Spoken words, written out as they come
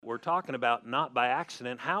we're talking about not by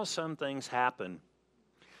accident, how some things happen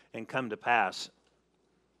and come to pass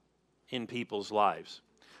in people's lives.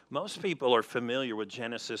 Most people are familiar with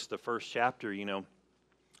Genesis, the first chapter,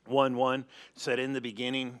 1:1 said, in the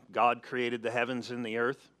beginning, God created the heavens and the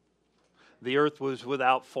earth. The earth was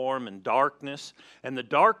without form and darkness, and the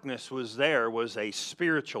darkness was a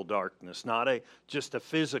spiritual darkness, not just a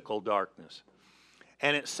physical darkness.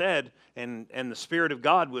 And it said, and the Spirit of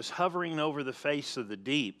God was hovering over the face of the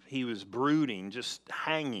deep. He was brooding, just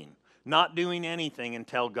hanging, not doing anything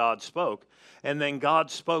until God spoke. And then God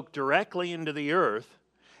spoke directly into the earth,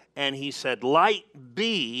 and He said, light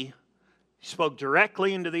be. He spoke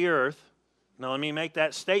directly into the earth. Now let me make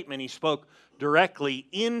that statement. He spoke directly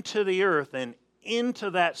into the earth and into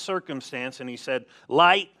that circumstance, and He said,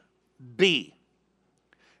 light be.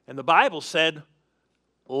 And the Bible said,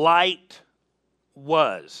 light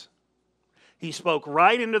was. He spoke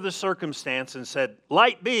right into the circumstance and said,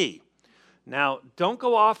 light be. Now, don't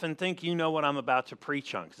go off and think you know what I'm about to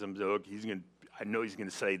preach on, because I know he's going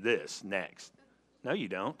to say this next. No, you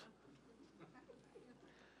don't.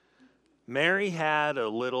 Mary had a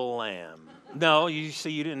little lamb. No, you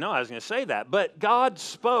see, you didn't know I was going to say that. But God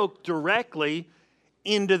spoke directly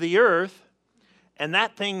into the earth, and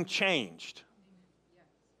that thing changed.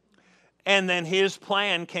 And then His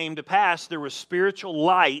plan came to pass. There was spiritual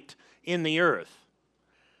light in the earth.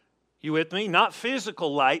 You with me? Not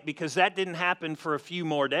physical light, because that didn't happen for a few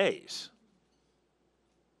more days.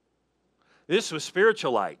 This was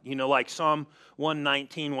spiritual light. Like Psalm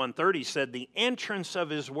 119, 130 said, the entrance of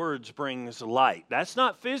His words brings light. That's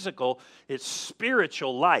not physical, it's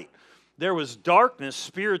spiritual light. There was darkness,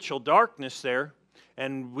 spiritual darkness there,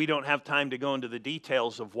 and we don't have time to go into the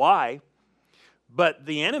details of why, but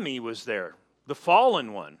the enemy was there, the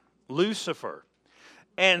fallen one, Lucifer.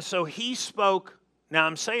 And so he spoke, now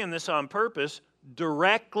I'm saying this on purpose,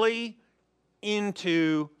 directly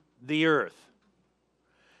into the earth.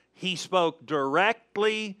 He spoke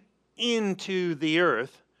directly into the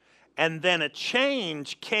earth, and then a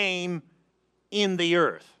change came in the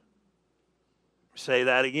earth. Say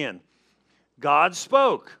that again. God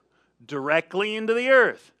spoke directly into the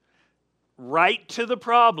earth, right to the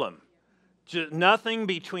problem. Just nothing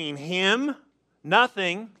between Him,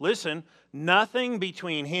 nothing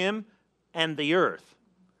between Him and the earth.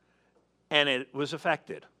 And it was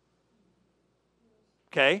affected.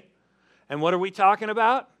 Okay? And what are we talking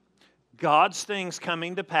about? God's things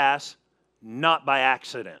coming to pass, not by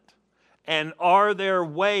accident. And are there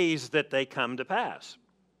ways that they come to pass?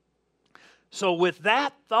 So with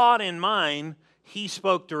that thought in mind, He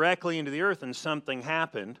spoke directly into the earth and something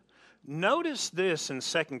happened. Notice this in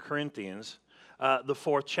 2 Corinthians, the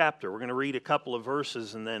 4th chapter. We're going to read a couple of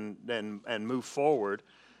verses and then move forward.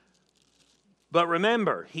 But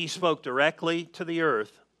remember, He spoke directly to the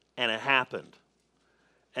earth, and it happened.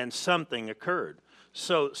 And something occurred.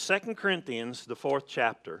 So 2 Corinthians, the 4th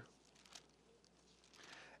chapter,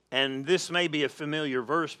 and this may be a familiar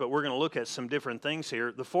verse, but we're going to look at some different things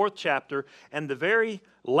here. The 4th chapter, and the very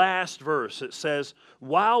last verse, it says,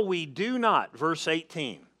 while we do not, verse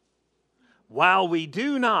 18, while we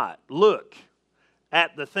do not look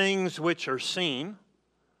at the things which are seen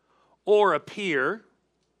or appear,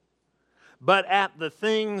 but at the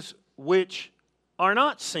things which are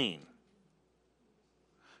not seen.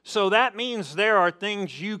 So that means there are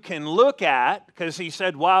things you can look at, because He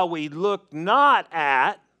said, while we look not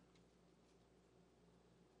at,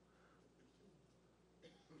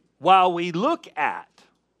 while we look at.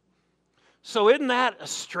 So isn't that a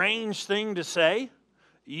strange thing to say?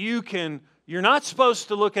 You're not supposed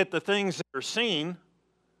to look at the things that are seen,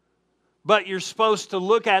 but you're supposed to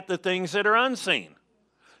look at the things that are unseen.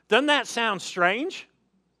 Doesn't that sound strange?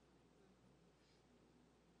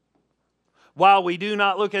 While we do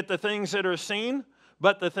not look at the things that are seen,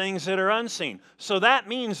 but the things that are unseen. So that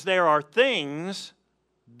means there are things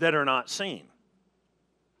that are not seen,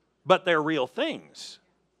 but they're real things.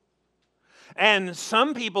 And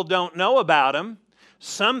some people don't know about them.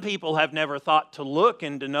 Some people have never thought to look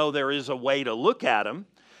and to know there is a way to look at them.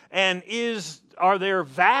 And are there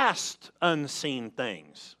vast unseen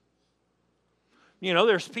things?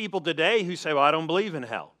 There's people today who say, well, I don't believe in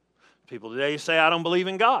hell. People today say, I don't believe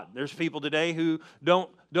in God. There's people today who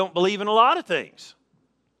don't believe in a lot of things.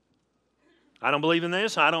 I don't believe in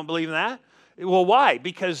this, I don't believe in that. Well, why?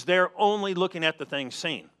 Because they're only looking at the things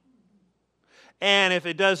seen. And if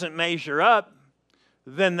it doesn't measure up,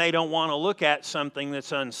 then they don't want to look at something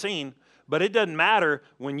that's unseen. But it doesn't matter.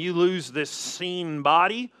 When you lose this seen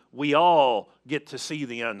body, we all get to see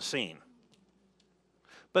the unseen.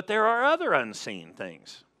 But there are other unseen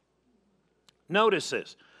things. Notice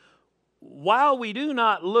this. while we do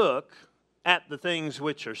not look at the things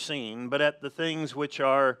which are seen, but at the things which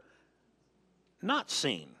are not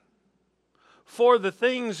seen. For the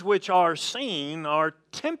things which are seen are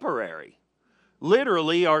temporary,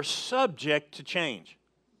 literally are subject to change.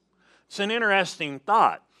 It's an interesting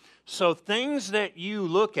thought. So things that you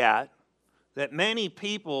look at that many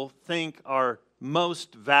people think are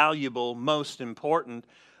most valuable, most important,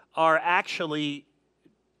 are actually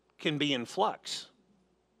can be in flux,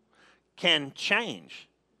 can change.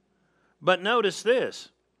 But notice this,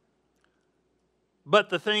 but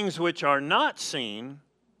the things which are not seen,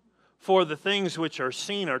 for the things which are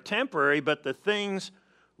seen are temporary, but the things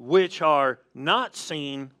which are not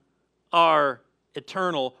seen are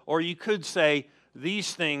eternal. Or you could say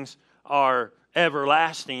these things are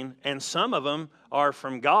everlasting, and some of them are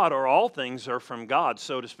from God, or all things are from God,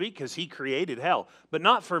 so to speak, because He created hell, but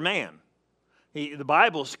not for man. The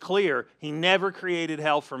Bible's clear. He never created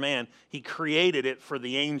hell for man. He created it for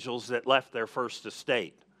the angels that left their first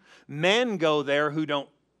estate. Men go there who don't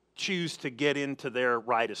choose to get into their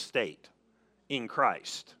right estate in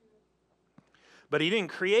Christ. But He didn't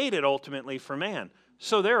create it ultimately for man.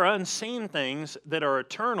 So there are unseen things that are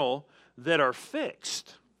eternal, that are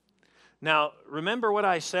fixed. Now, remember what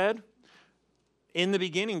I said? In the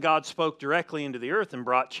beginning, God spoke directly into the earth and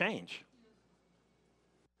brought change.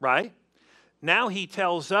 Right? Now He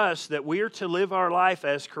tells us that we're to live our life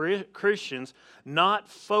as Christians, not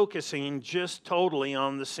focusing just totally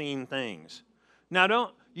on the seen things.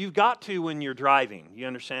 Now, you've got to when you're driving. You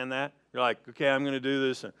understand that? You're like, okay, I'm going to do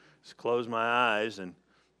this. And just close my eyes and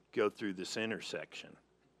go through this intersection.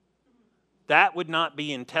 That would not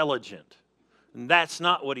be intelligent. And that's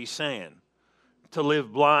not what He's saying, to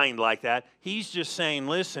live blind like that. He's just saying,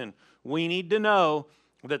 listen, we need to know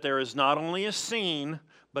that there is not only a seen,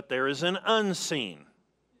 but there is an unseen.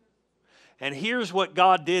 And here's what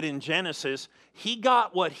God did in Genesis. He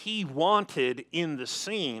got what He wanted in the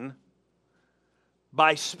seen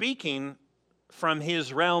by speaking from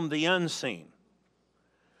His realm, the unseen.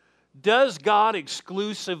 Does God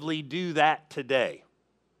exclusively do that today?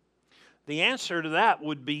 The answer to that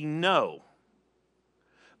would be no.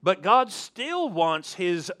 But God still wants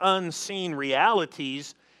His unseen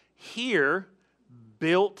realities here,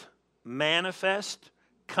 built, manifest,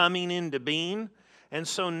 coming into being. And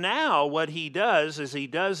so now what He does is He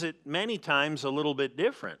does it many times a little bit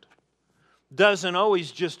different. Doesn't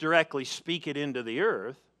always just directly speak it into the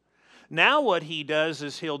earth. Now what He does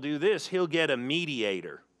is He'll do this. He'll get a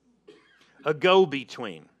mediator, a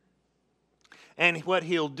go-between. And what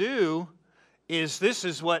He'll do is this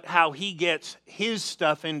is how He gets His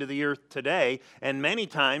stuff into the earth today, and many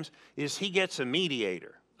times is He gets a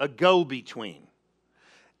mediator, a go-between.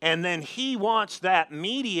 And then He wants that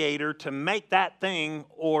mediator to make that thing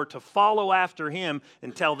or to follow after Him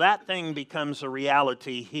until that thing becomes a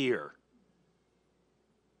reality here.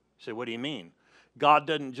 So what do you mean? God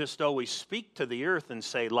doesn't just always speak to the earth and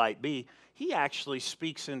say, light be. He actually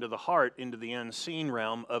speaks into the heart, into the unseen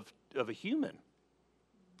realm of a human.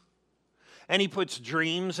 And He puts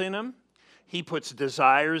dreams in them. He puts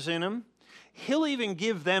desires in them. He'll even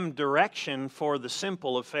give them direction for the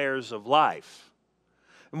simple affairs of life.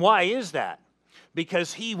 And why is that?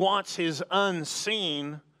 Because He wants His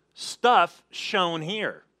unseen stuff shown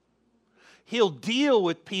here. He'll deal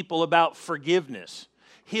with people about forgiveness.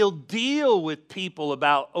 He'll deal with people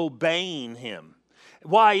about obeying Him.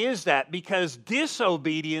 Why is that? Because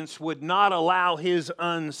disobedience would not allow His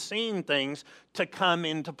unseen things to come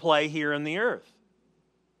into play here in the earth.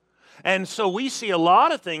 And so we see a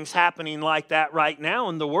lot of things happening like that right now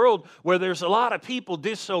in the world, where there's a lot of people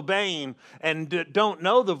disobeying and don't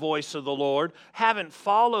know the voice of the Lord, haven't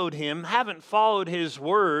followed Him, haven't followed His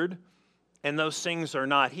word, and those things are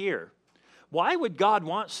not here. Why would God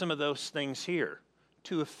want some of those things here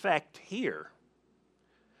to affect here?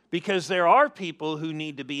 Because there are people who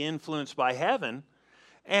need to be influenced by heaven,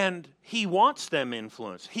 and He wants them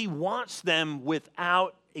influenced. He wants them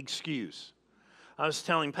without excuse. I was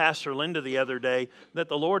telling Pastor Linda the other day that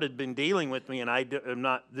the Lord had been dealing with me,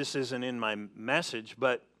 and this isn't in my message,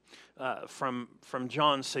 but from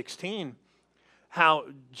John 16, how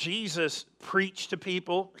Jesus preached to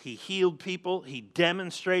people, He healed people, He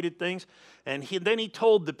demonstrated things, and then He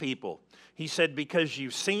told the people, He said, because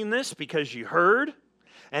you've seen this, because you heard,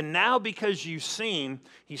 and now because you've seen,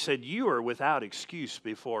 He said, you are without excuse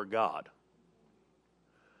before God.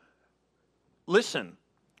 Listen,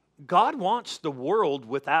 God wants the world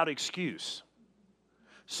without excuse.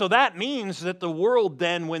 So that means that the world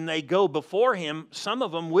then, when they go before Him, some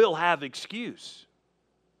of them will have excuse.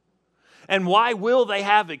 And why will they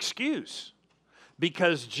have excuse?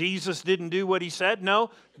 Because Jesus didn't do what he said?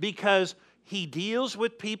 No, because he deals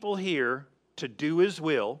with people here to do his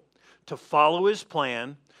will, to follow his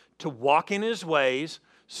plan, to walk in his ways,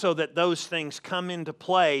 so that those things come into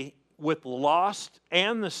play with the lost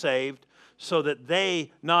and the saved, so that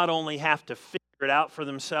they not only have to figure it out for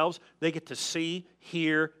themselves, they get to see,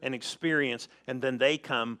 hear, and experience, and then they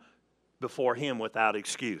come before him without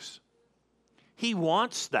excuse. He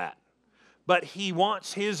wants that. But he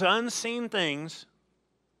wants his unseen things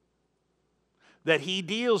that he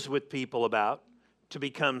deals with people about to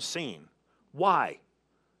become seen. Why?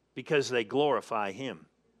 Because they glorify him.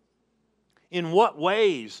 In what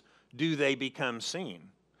ways do they become seen?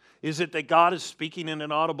 Is it that God is speaking in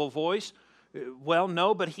an audible voice? Well,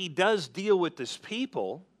 no, but he does deal with his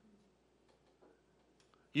people.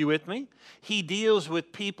 You with me? He deals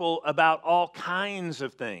with people about all kinds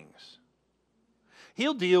of things.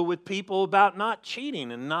 He'll deal with people about not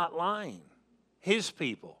cheating and not lying. His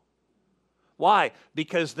people. Why?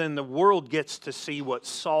 Because then the world gets to see what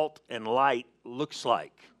salt and light looks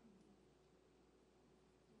like.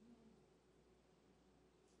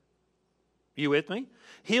 You with me?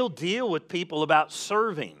 He'll deal with people about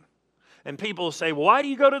serving. And people will say, well, why do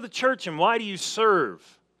you go to the church and why do you serve?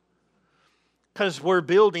 Because we're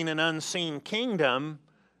building an unseen kingdom,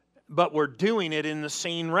 but we're doing it in the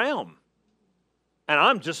seen realm. And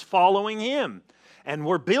I'm just following him. And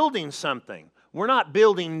we're building something. We're not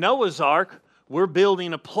building Noah's Ark. We're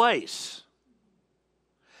building a place.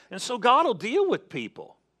 And so God will deal with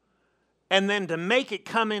people. And then to make it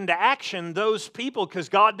come into action, those people, because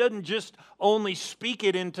God doesn't just only speak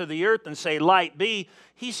it into the earth and say, light be.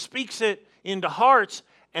 He speaks it into hearts,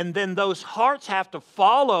 and then those hearts have to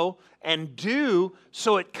follow and do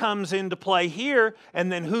so it comes into play here. And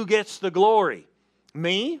then who gets the glory?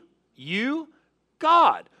 Me? You?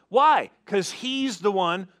 God. Why? Because he's the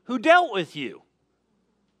one who dealt with you.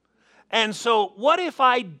 And so what if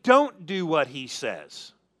I don't do what he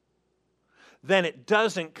says? Then it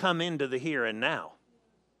doesn't come into the here and now.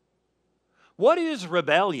 What is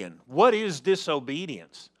rebellion? What is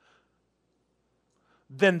disobedience?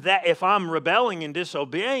 Then that, if I'm rebelling and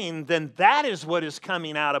disobeying, then that is what is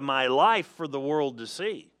coming out of my life for the world to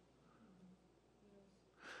see.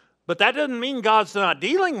 But that doesn't mean God's not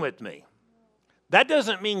dealing with me. That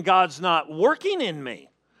doesn't mean God's not working in me.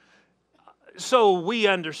 So we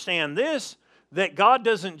understand this, that God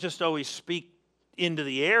doesn't just always speak into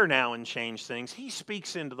the air now and change things. He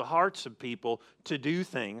speaks into the hearts of people to do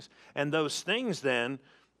things. And those things then,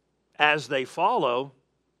 as they follow,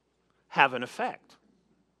 have an effect.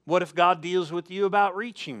 What if God deals with you about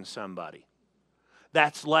reaching somebody?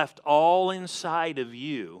 That's left all inside of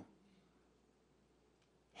you,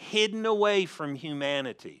 hidden away from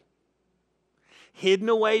humanity, hidden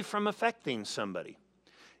away from affecting somebody,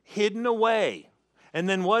 hidden away. And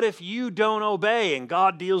then what if you don't obey and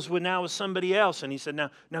God deals with somebody else and he said, now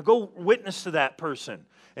go witness to that person.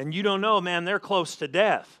 And you don't know, man, they're close to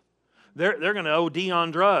death. They're going to OD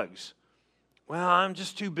on drugs. Well, I'm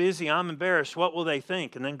just too busy. I'm embarrassed. What will they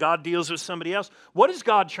think? And then God deals with somebody else. What is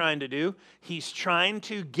God trying to do? He's trying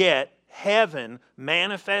to get heaven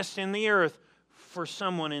manifest in the earth for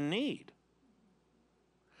someone in need.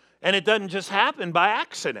 And it doesn't just happen by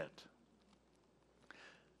accident.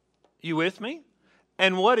 You with me?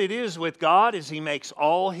 And what it is with God is he makes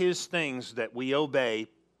all his things that we obey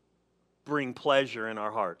bring pleasure in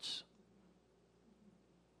our hearts.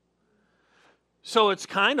 So it's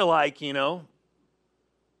kind of like,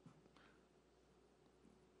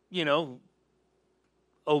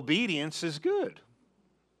 obedience is good.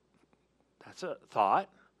 That's a thought.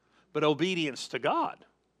 But obedience to God.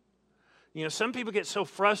 Some people get so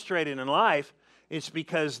frustrated in life, it's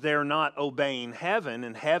because they're not obeying heaven,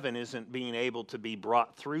 and heaven isn't being able to be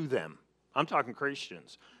brought through them. I'm talking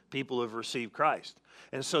Christians, people who have received Christ.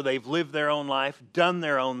 And so they've lived their own life, done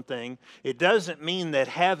their own thing. It doesn't mean that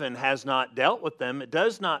heaven has not dealt with them. It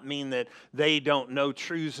does not mean that they don't know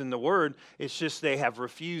truths in the Word. It's just they have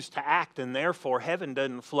refused to act, and therefore heaven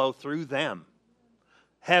doesn't flow through them.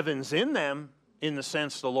 Heaven's in them, in the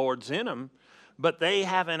sense the Lord's in them, but they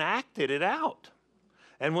haven't acted it out.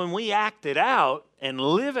 And when we act it out and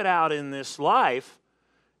live it out in this life,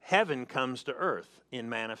 heaven comes to earth in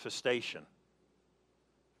manifestation.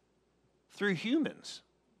 Through humans.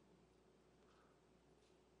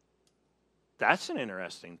 That's an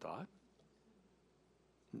interesting thought.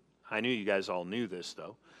 I knew you guys all knew this,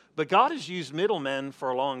 though. But God has used middlemen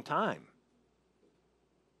for a long time.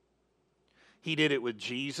 He did it with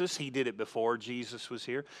Jesus. He did it before Jesus was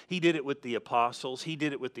here. He did it with the apostles. He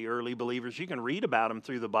did it with the early believers. You can read about them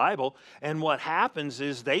through the Bible. And what happens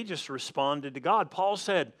is they just responded to God. Paul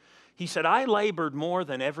said, He said, I labored more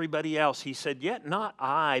than everybody else. He said, yet not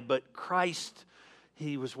I, but Christ,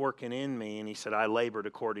 he was working in me. And he said, I labored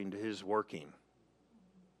according to his working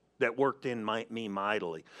that worked in me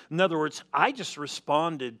mightily. In other words, I just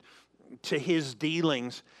responded to his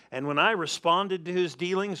dealings. And when I responded to his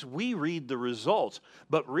dealings, we read the results.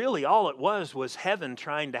 But really all it was heaven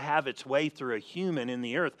trying to have its way through a human in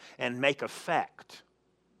the earth and make effect.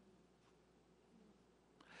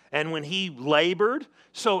 And when he labored,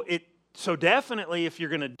 so definitely if you're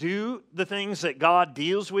going to do the things that God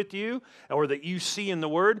deals with you or that you see in the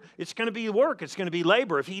Word, it's going to be work. It's going to be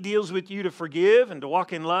labor. If he deals with you to forgive and to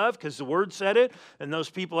walk in love because the Word said it and those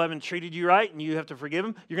people haven't treated you right and you have to forgive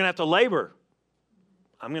them, you're going to have to labor.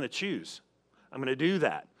 I'm going to choose. I'm going to do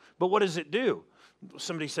that. But what does it do?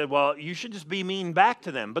 Somebody said, well, you should just be mean back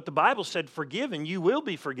to them. But the Bible said forgive and you will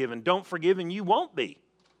be forgiven. Don't forgive and you won't be.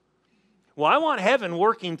 Well, I want heaven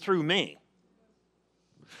working through me.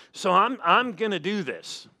 So I'm going to do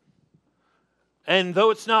this. And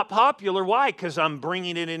though it's not popular, why? Because I'm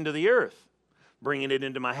bringing it into the earth. Bringing it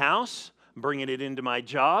into my house. Bringing it into my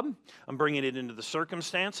job. I'm bringing it into the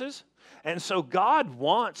circumstances. And so God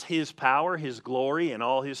wants his power, his glory, and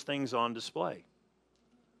all his things on display.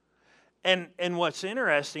 And what's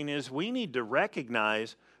interesting is we need to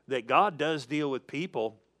recognize that God does deal with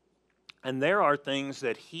people. And there are things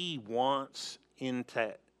that he wants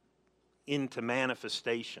into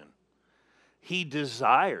manifestation. He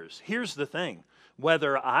desires. Here's the thing.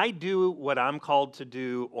 Whether I do what I'm called to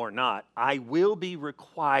do or not, I will be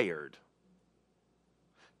required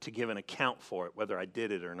to give an account for it, whether I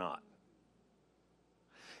did it or not.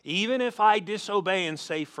 Even if I disobey and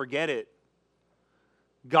say, forget it,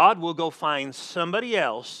 God will go find somebody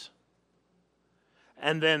else,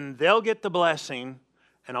 and then they'll get the blessing,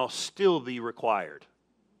 and I'll still be required.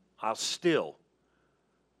 I'll still.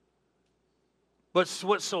 But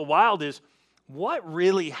what's so wild is what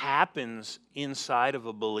really happens inside of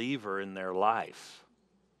a believer in their life.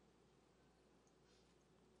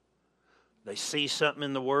 They see something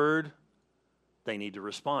in the Word, they need to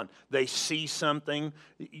respond. They see something,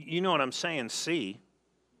 you know what I'm saying, see.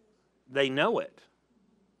 They know it.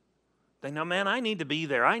 They know, man, I need to be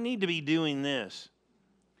there. I need to be doing this.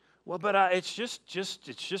 Well, but it's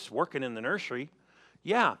just working in the nursery.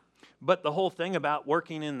 Yeah, but the whole thing about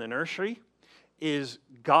working in the nursery is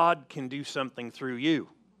God can do something through you.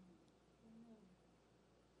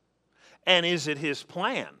 And is it his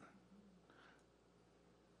plan?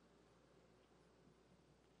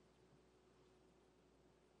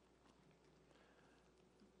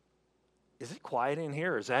 Is it quiet in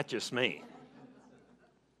here or is that just me?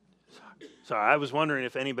 Sorry, I was wondering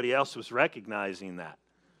if anybody else was recognizing that.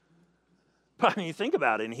 But I mean, think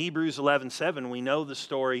about it. In Hebrews 11:7, we know the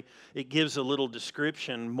story. It gives a little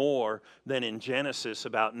description more than in Genesis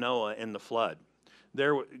about Noah and the flood.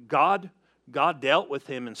 God dealt with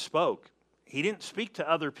him and spoke. He didn't speak to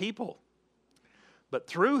other people. But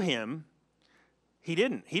through him, he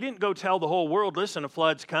didn't. He didn't go tell the whole world, listen, a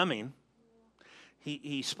flood's coming.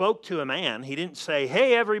 He spoke to a man. He didn't say,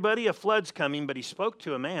 hey, everybody, a flood's coming, but he spoke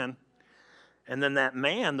to a man. And then that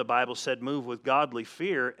man, the Bible said, moved with godly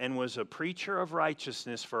fear and was a preacher of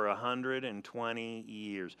righteousness for 120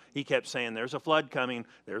 years. He kept saying, there's a flood coming,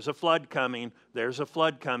 there's a flood coming, there's a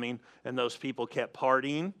flood coming. And those people kept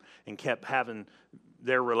partying and kept having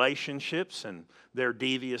their relationships and their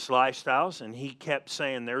devious lifestyles. And he kept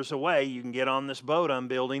saying, there's a way, you can get on this boat I'm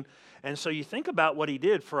building. And so you think about what he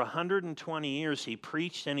did. For 120 years, he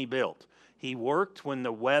preached and he built. He worked when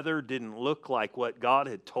the weather didn't look like what God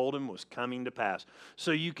had told him was coming to pass. So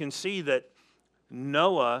you can see that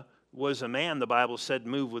Noah was a man, the Bible said,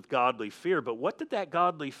 moved with godly fear. But what did that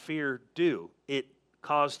godly fear do? It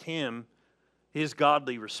caused him, his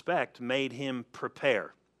godly respect made him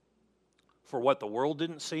prepare for what the world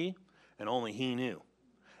didn't see and only he knew.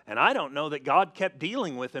 And I don't know that God kept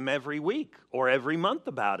dealing with him every week or every month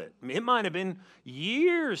about it. It might have been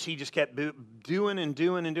years he just kept doing and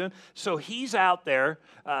doing and doing. So he's out there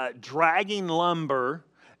dragging lumber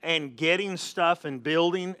and getting stuff and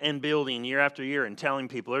building year after year and telling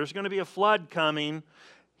people there's going to be a flood coming.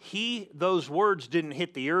 Those words didn't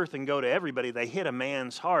hit the earth and go to everybody. They hit a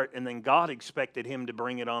man's heart, and then God expected him to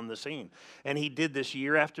bring it on the scene. And he did this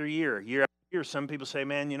year after year, year after year. Some people say,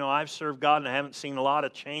 man, I've served God and I haven't seen a lot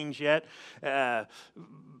of change yet.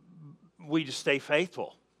 We just stay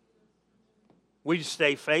faithful. We just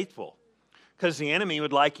stay faithful. Because the enemy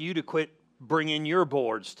would like you to quit bringing your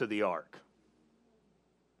boards to the ark.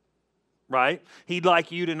 Right? He'd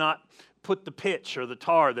like you to not put the pitch or the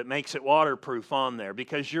tar that makes it waterproof on there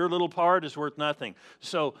because your little part is worth nothing.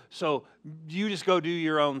 So you just go do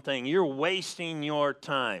your own thing. You're wasting your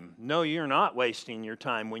time. No, you're not wasting your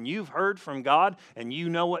time. When you've heard from God and you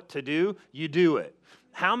know what to do, you do it.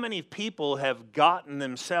 How many people have gotten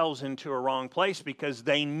themselves into a wrong place because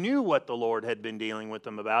they knew what the Lord had been dealing with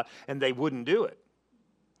them about and they wouldn't do it?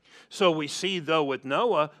 So we see, though, with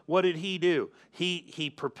Noah, what did he do?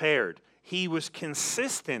 He prepared. He was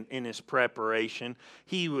consistent in his preparation.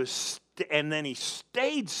 And then he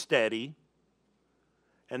stayed steady.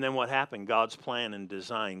 And then what happened? God's plan and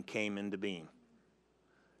design came into being.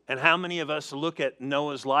 And how many of us look at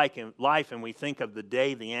Noah's life and we think of the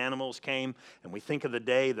day the animals came, and we think of the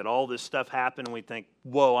day that all this stuff happened, and we think,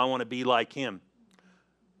 whoa, I want to be like him.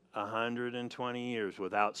 120 years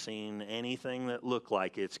without seeing anything that looked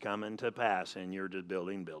like it's coming to pass, and you're just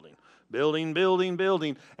building,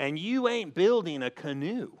 and you ain't building a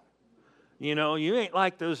canoe. You know, you ain't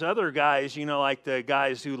like those other guys, you know, like the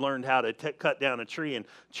guys who learned how to cut down a tree and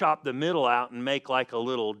chop the middle out and make like a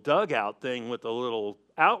little dugout thing with a little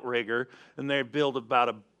outrigger, and they build about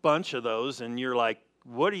a bunch of those, and you're like,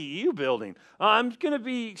 what are you building? Oh, I'm going to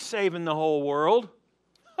be saving the whole world.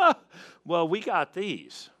 Well, we got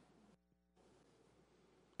these.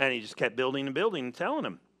 And he just kept building and building and telling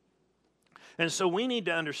them. And so we need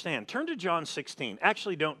to understand. Turn to John 16.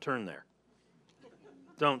 Actually, don't turn there.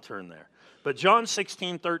 Don't turn there. But John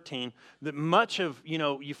 16:13, that much of, you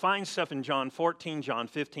know, you find stuff in John 14, John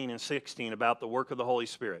 15, and 16 about the work of the Holy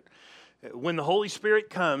Spirit. When the Holy Spirit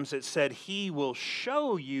comes, it said he will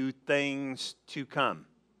show you things to come.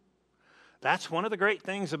 That's one of the great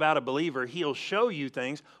things about a believer. He'll show you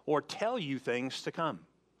things or tell you things to come.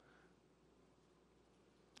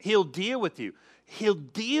 He'll deal with you. He'll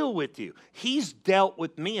deal with you. He's dealt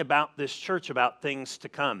with me about this church, about things to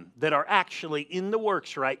come that are actually in the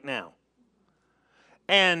works right now.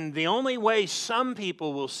 And the only way some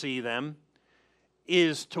people will see them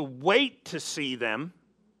is to wait to see them,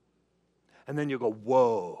 and then you'll go,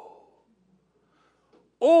 whoa.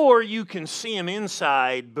 Or you can see them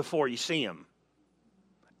inside before you see them,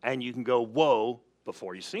 and you can go, whoa,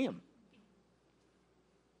 before you see them.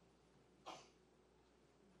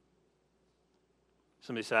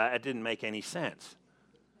 Somebody said, that didn't make any sense.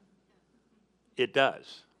 It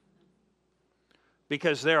does.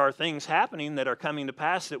 Because there are things happening that are coming to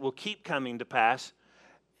pass that will keep coming to pass.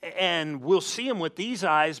 And we'll see them with these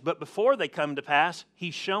eyes, but before they come to pass,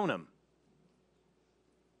 he's shown them.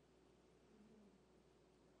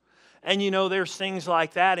 And you know, there's things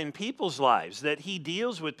like that in people's lives that he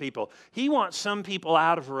deals with people. He wants some people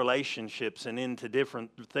out of relationships and into different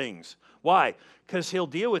things. Why? Because he'll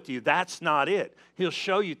deal with you. That's not it. He'll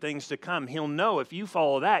show you things to come. He'll know if you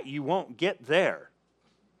follow that, you won't get there.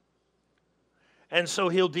 And so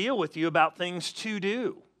he'll deal with you about things to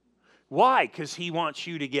do. Why? Because he wants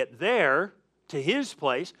you to get there to his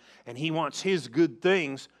place, and he wants his good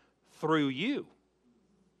things through you.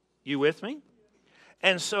 You with me?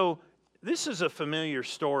 And so this is a familiar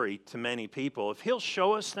story to many people. If he'll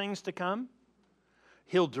show us things to come,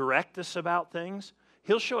 he'll direct us about things.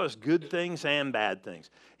 He'll show us good things and bad things.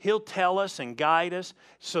 He'll tell us and guide us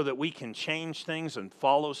so that we can change things and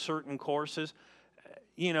follow certain courses.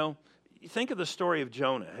 You know, think of the story of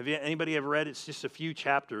Jonah. Have anybody ever read it? It's just a few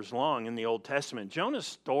chapters long in the Old Testament. Jonah's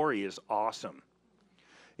story is awesome.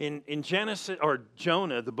 In Genesis, or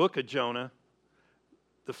Jonah, the book of Jonah,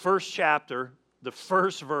 the first chapter, the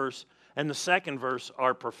first verse, and the second verse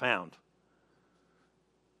are profound.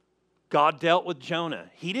 God dealt with Jonah.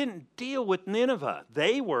 He didn't deal with Nineveh.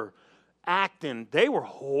 They were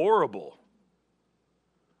horrible.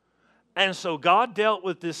 And so God dealt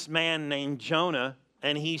with this man named Jonah,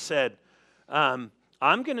 and he said, I'm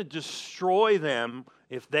going to destroy them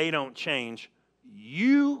if they don't change.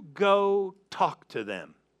 You go talk to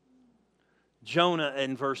them. Jonah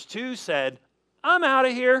in verse 2 said, I'm out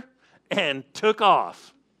of here, and took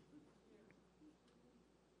off.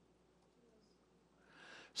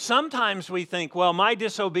 Sometimes we think, well, my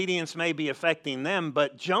disobedience may be affecting them,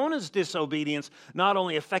 but Jonah's disobedience not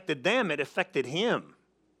only affected them, it affected him.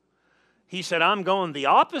 He said, I'm going the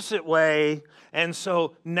opposite way, and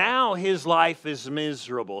so now his life is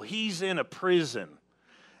miserable. He's in a prison,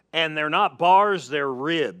 and they're not bars, they're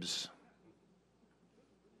ribs.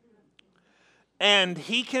 And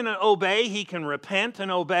he can obey, he can repent and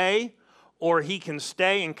obey, or he can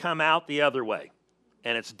stay and come out the other way,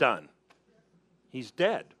 and it's done. He's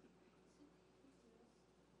dead.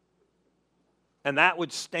 And that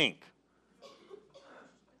would stink.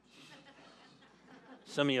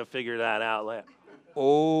 Some of you figure that out.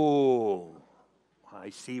 Oh, I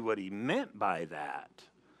see what he meant by that.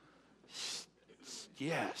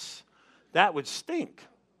 yes. That would stink,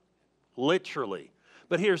 literally.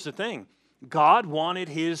 But here's the thing. God wanted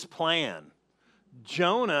his plan.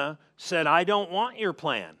 Jonah said, I don't want your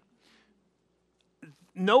plan.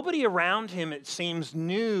 Nobody around him, it seems,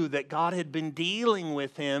 knew that God had been dealing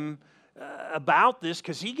with him about this,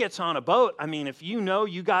 because he gets on a boat. I mean, if you know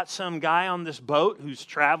you got some guy on this boat who's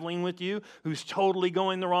traveling with you, who's totally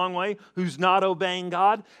going the wrong way, who's not obeying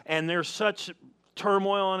God, and there's such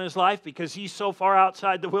turmoil in his life because he's so far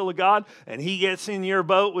outside the will of God, and he gets in your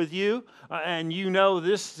boat with you, and you know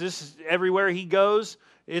this is everywhere he goes,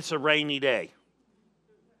 it's a rainy day.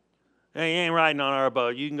 Hey, you ain't riding on our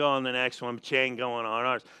boat. You can go on the next one, but you ain't going on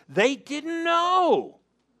ours. They didn't know.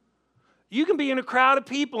 You can be in a crowd of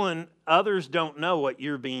people and others don't know what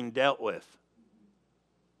you're being dealt with.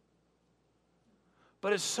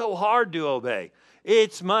 But it's so hard to obey.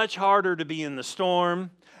 It's much harder to be in the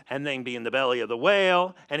storm and then be in the belly of the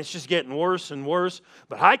whale, and it's just getting worse and worse.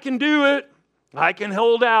 But I can do it. I can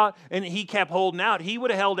hold out. And he kept holding out. He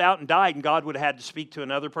would have held out and died, and God would have had to speak to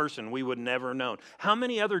another person. We would have never known. How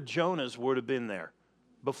many other Jonahs would have been there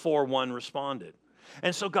before one responded?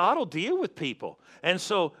 And so God will deal with people. And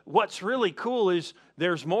so what's really cool is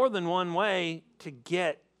there's more than one way to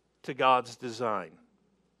get to God's design.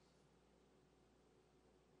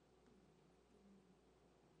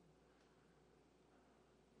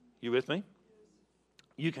 You with me?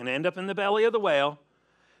 You can end up in the belly of the whale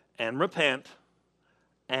and repent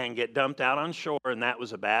and get dumped out on shore, and that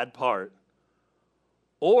was a bad part.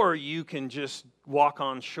 Or you can just walk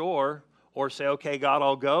on shore or say, okay, God,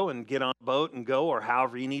 I'll go, and get on a boat and go, or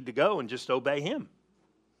however you need to go, and just obey him.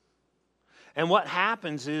 And what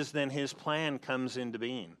happens is then his plan comes into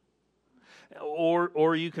being.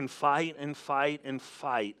 Or you can fight and fight and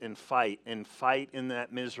fight and fight and fight in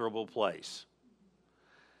that miserable place.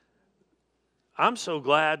 I'm so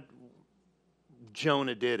glad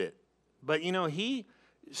Jonah did it. But you know,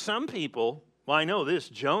 some people, well, I know this,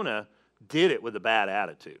 Jonah did it with a bad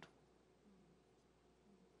attitude.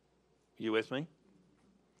 You with me?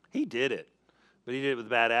 He did it, but he did it with a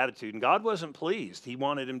bad attitude, and God wasn't pleased. He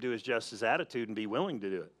wanted him to adjust his attitude and be willing to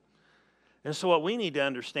do it. And so what we need to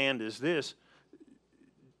understand is this: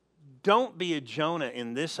 don't be a Jonah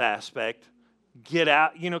in this aspect. Get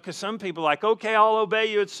out, because some people are like, okay, I'll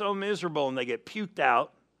obey you, it's so miserable, and they get puked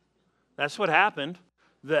out. That's what happened.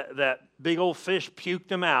 That big old fish puked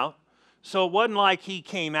him out. So it wasn't like he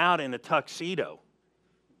came out in a tuxedo.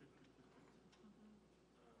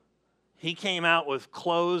 He came out with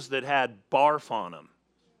clothes that had barf on them.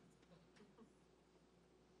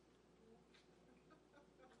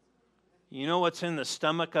 You know what's in the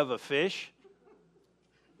stomach of a fish?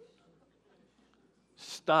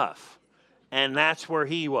 Stuff. And that's where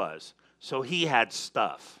he was. So he had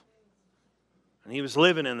stuff. And he was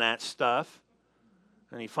living in that stuff.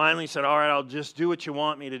 And he finally said, all right, I'll just do what you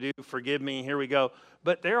want me to do. Forgive me. Here we go.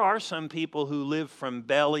 But there are some people who live from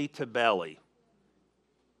belly to belly.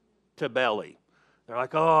 To belly. They're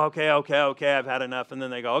like, oh, okay, I've had enough. And then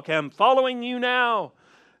they go, okay, I'm following you now.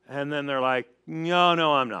 And then they're like,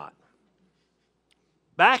 no, I'm not.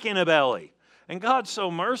 Back in a belly. And God's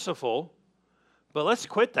so merciful, but let's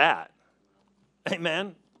quit that.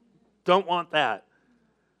 Amen. Don't want that.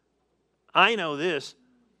 I know this.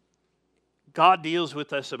 God deals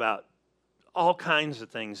with us about all kinds of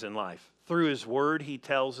things in life. Through his word, he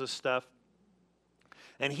tells us stuff.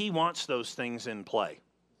 And he wants those things in play.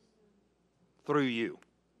 Through you.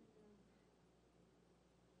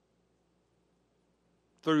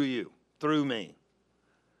 Through you. Through me.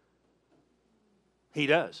 He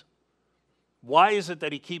does. Why is it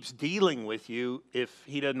that he keeps dealing with you if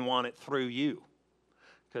he doesn't want it through you?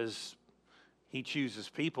 Because he chooses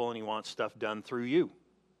people and he wants stuff done through you.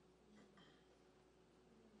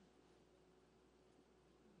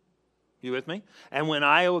 You with me? And when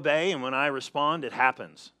I obey and when I respond, it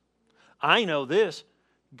happens. I know this.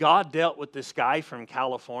 God dealt with this guy from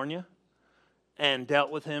California and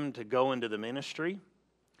dealt with him to go into the ministry.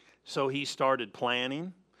 So he started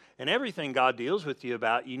planning. And everything God deals with you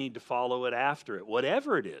about, you need to follow it after it,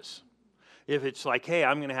 whatever it is. If it's like, hey,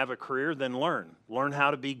 I'm going to have a career, then learn. Learn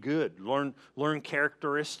how to be good. Learn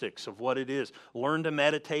characteristics of what it is. Learn to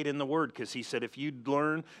meditate in the Word, because he said if you'd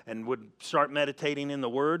learn and would start meditating in the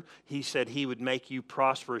Word, he said he would make you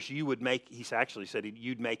prosperous. He actually said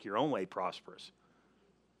you'd make your own way prosperous.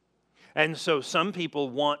 And so some people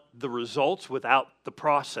want the results without the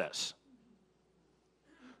process.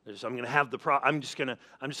 I'm going to have I'm just going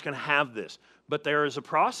to have this. But there is a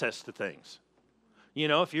process to things. You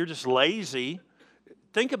know, if you're just lazy,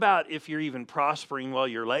 Think about if you're even prospering while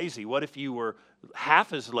you're lazy. What if you were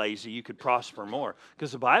half as lazy, you could prosper more?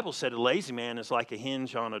 Because the Bible said a lazy man is like a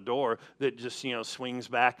hinge on a door that just, swings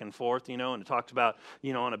back and forth, and it talks about,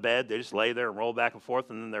 on a bed, they just lay there and roll back and forth,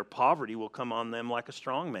 and then their poverty will come on them like a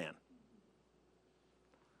strong man.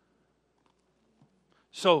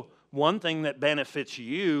 So one thing that benefits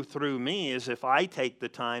you through me is if I take the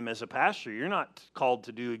time as a pastor. You're not called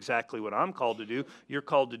to do exactly what I'm called to do. You're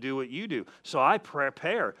called to do what you do. So I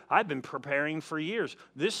prepare. I've been preparing for years.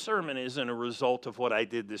 This sermon isn't a result of what I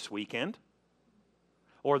did this weekend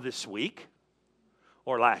or this week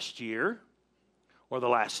or last year or the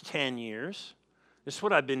last 10 years. It's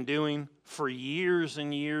what I've been doing for years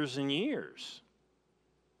and years and years.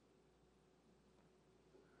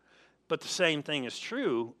 But the same thing is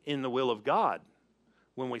true in the will of God.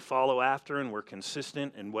 When we follow after and we're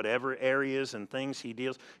consistent in whatever areas and things He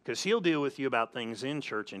deals, because He'll deal with you about things in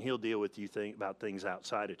church and He'll deal with you about things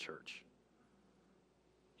outside of church.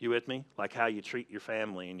 You with me? Like how you treat your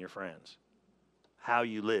family and your friends, how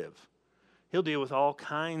you live. He'll deal with all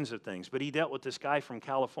kinds of things. But He dealt with this guy from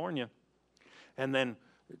California, and then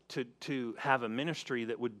to have a ministry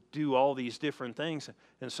that would do all these different things.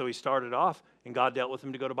 And so he started off, and God dealt with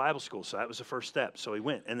him to go to Bible school. So that was the first step. So he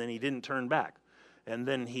went, and then he didn't turn back. And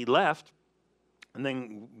then he left, and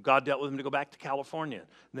then God dealt with him to go back to California. And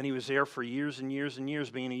then he was there for years and years and years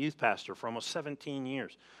being a youth pastor for almost 17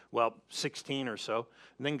 years. Well, 16 or so.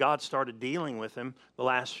 And then God started dealing with him the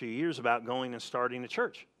last few years about going and starting a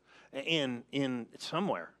church in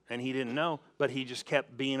somewhere, and he didn't know, but he just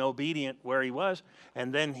kept being obedient where he was.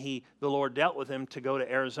 And then the Lord dealt with him to go to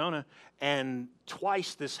Arizona, and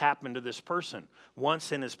twice this happened to this person.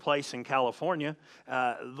 Once in his place in California,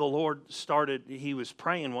 the Lord he was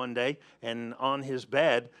praying one day, and on his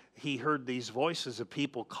bed he heard these voices of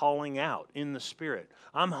people calling out in the Spirit,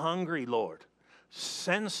 "I'm hungry, Lord.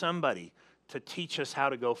 Send somebody to teach us how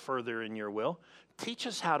to go further in your will. Teach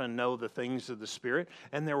us how to know the things of the Spirit."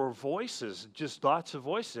 And there were voices, just lots of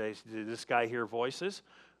voices. Did this guy hear voices?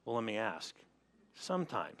 Well, let me ask.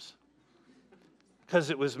 Sometimes.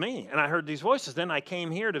 Because it was me, and I heard these voices. Then I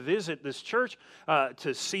came here to visit this church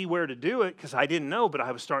to see where to do it, because I didn't know, but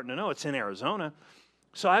I was starting to know. It's in Arizona.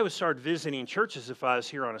 So I would start visiting churches if I was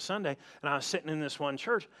here on a Sunday, and I was sitting in this one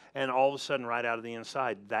church, and all of a sudden, right out of the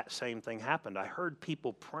inside, that same thing happened. I heard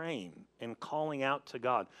people praying and calling out to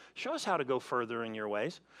God. Show us how to go further in your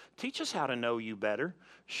ways. Teach us how to know you better.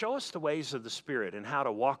 Show us the ways of the Spirit and how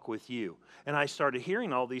to walk with you. And I started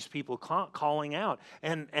hearing all these people calling out,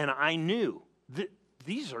 and I knew that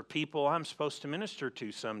these are people I'm supposed to minister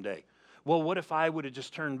to someday. Well, what if I would have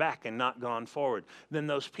just turned back and not gone forward? Then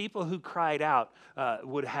those people who cried out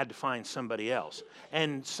would have had to find somebody else.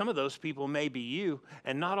 And some of those people may be you,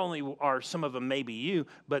 and not only are some of them maybe you,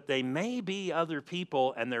 but they may be other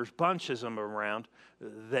people, and there's bunches of them around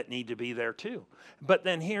that need to be there too. But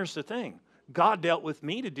then here's the thing. God dealt with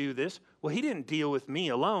me to do this. Well, He didn't deal with me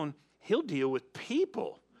alone. He'll deal with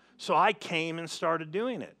people. So I came and started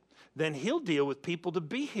doing it. Then He'll deal with people to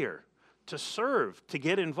be here, to serve, to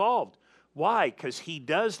get involved. Why? Because He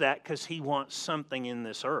does that because He wants something in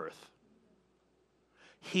this earth.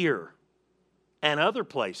 Here and other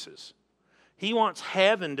places. He wants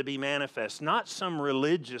heaven to be manifest, not some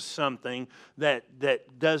religious something that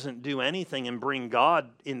doesn't do anything and bring God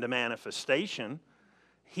into manifestation.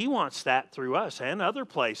 He wants that through us and other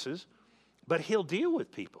places, but He'll deal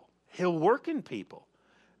with people. He'll work in people.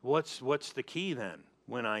 What's the key then?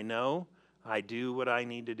 When I know, I do what I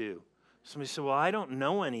need to do. Somebody said, well, I don't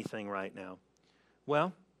know anything right now.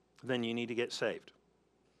 Well, then you need to get saved.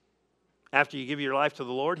 After you give your life to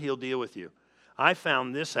the Lord, He'll deal with you. I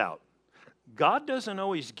found this out. God doesn't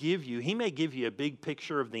always give you, He may give you a big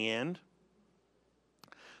picture of the end,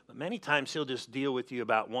 but many times He'll just deal with you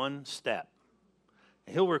about one step.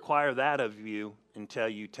 He'll require that of you until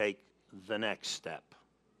you take the next step.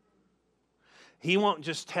 He won't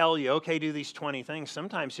just tell you, okay, do these 20 things.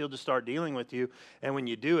 Sometimes He'll just start dealing with you, and when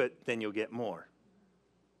you do it, then you'll get more.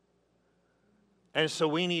 And so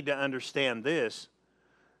we need to understand this.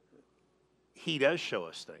 He does show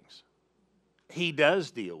us things. He does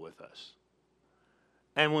deal with us.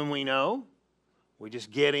 And when we know, we just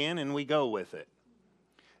get in and we go with it.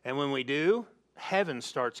 And when we do, heaven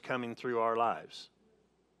starts coming through our lives.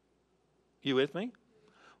 You with me?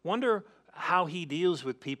 Wonder how He deals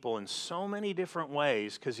with people in so many different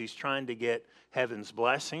ways because He's trying to get heaven's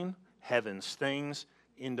blessing, heaven's things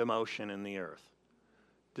into motion in the earth.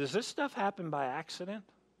 Does this stuff happen by accident?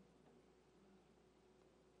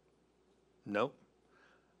 Nope.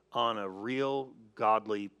 On a real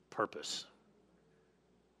godly purpose.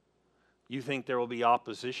 You think there will be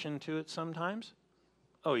opposition to it sometimes?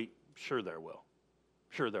 Oh, sure there will.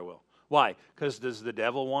 Sure there will. Why? Because does the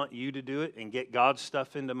devil want you to do it and get God's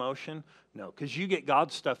stuff into motion? No, because you get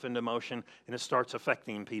God's stuff into motion and it starts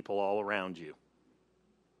affecting people all around you.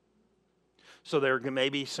 So there may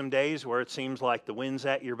be some days where it seems like the wind's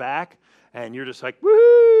at your back and you're just like,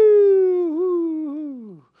 woo!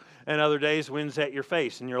 And other days, wind's at your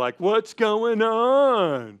face and you're like, what's going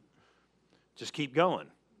on? Just keep going.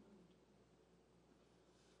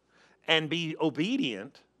 And be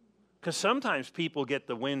obedient, because sometimes people get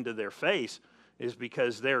the wind to their face is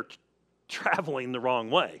because they're traveling the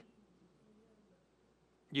wrong way.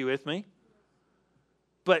 You with me?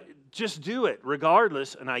 But just do it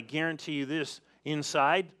regardless, and I guarantee you this,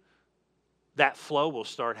 inside, that flow will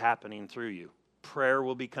start happening through you. Prayer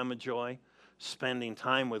will become a joy. Spending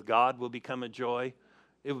time with God will become a joy.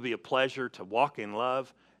 It will be a pleasure to walk in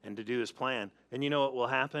love and to do His plan. And you know what will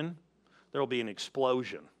happen? There will be an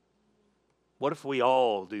explosion. What if we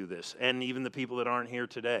all do this? And even the people that aren't here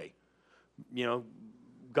today. You know,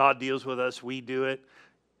 God deals with us, we do it.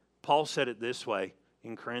 Paul said it this way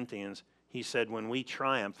in Corinthians. He said, when we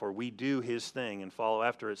triumph or we do His thing and follow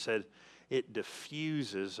after it, said, it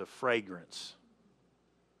diffuses a fragrance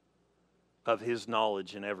of His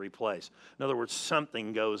knowledge in every place. In other words,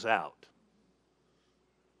 something goes out.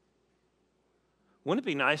 Wouldn't it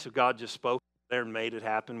be nice if God just spoke there and made it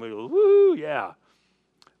happen? We go, woo, yeah.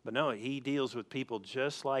 But no, He deals with people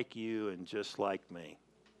just like you and just like me.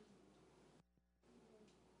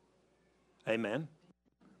 Amen.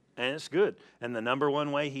 And it's good. And the number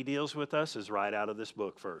one way He deals with us is right out of this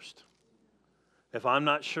book first. If I'm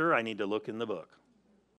not sure, I need to look in the book.